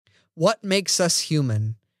What makes us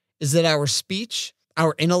human? Is it our speech,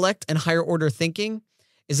 our intellect and higher order thinking?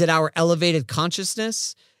 Is it our elevated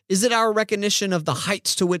consciousness? Is it our recognition of the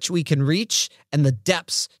heights to which we can reach and the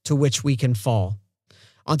depths to which we can fall?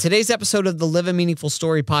 On today's episode of the Live a Meaningful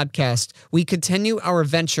Story podcast, we continue our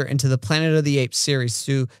venture into the Planet of the Apes series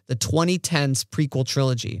through the 2010s prequel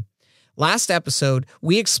trilogy. Last episode,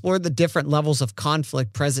 we explored the different levels of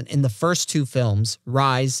conflict present in the first two films,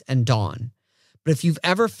 Rise and Dawn. But if you've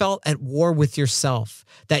ever felt at war with yourself,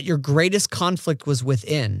 that your greatest conflict was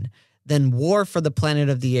within, then War for the Planet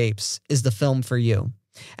of the Apes is the film for you.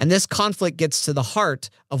 And this conflict gets to the heart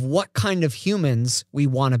of what kind of humans we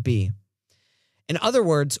want to be. In other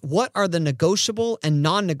words, what are the negotiable and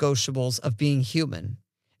non-negotiables of being human?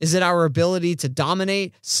 Is it our ability to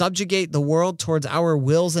dominate, subjugate the world towards our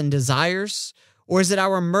wills and desires? Or is it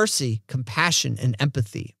our mercy, compassion, and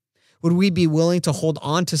empathy? Would we be willing to hold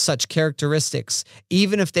on to such characteristics,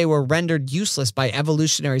 even if they were rendered useless by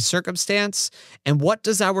evolutionary circumstance? And what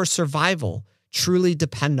does our survival truly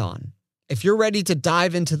depend on? If you're ready to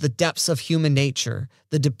dive into the depths of human nature,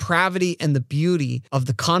 the depravity and the beauty of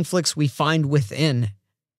the conflicts we find within,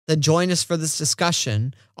 then join us for this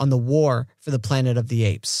discussion on the War for the Planet of the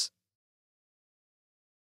Apes.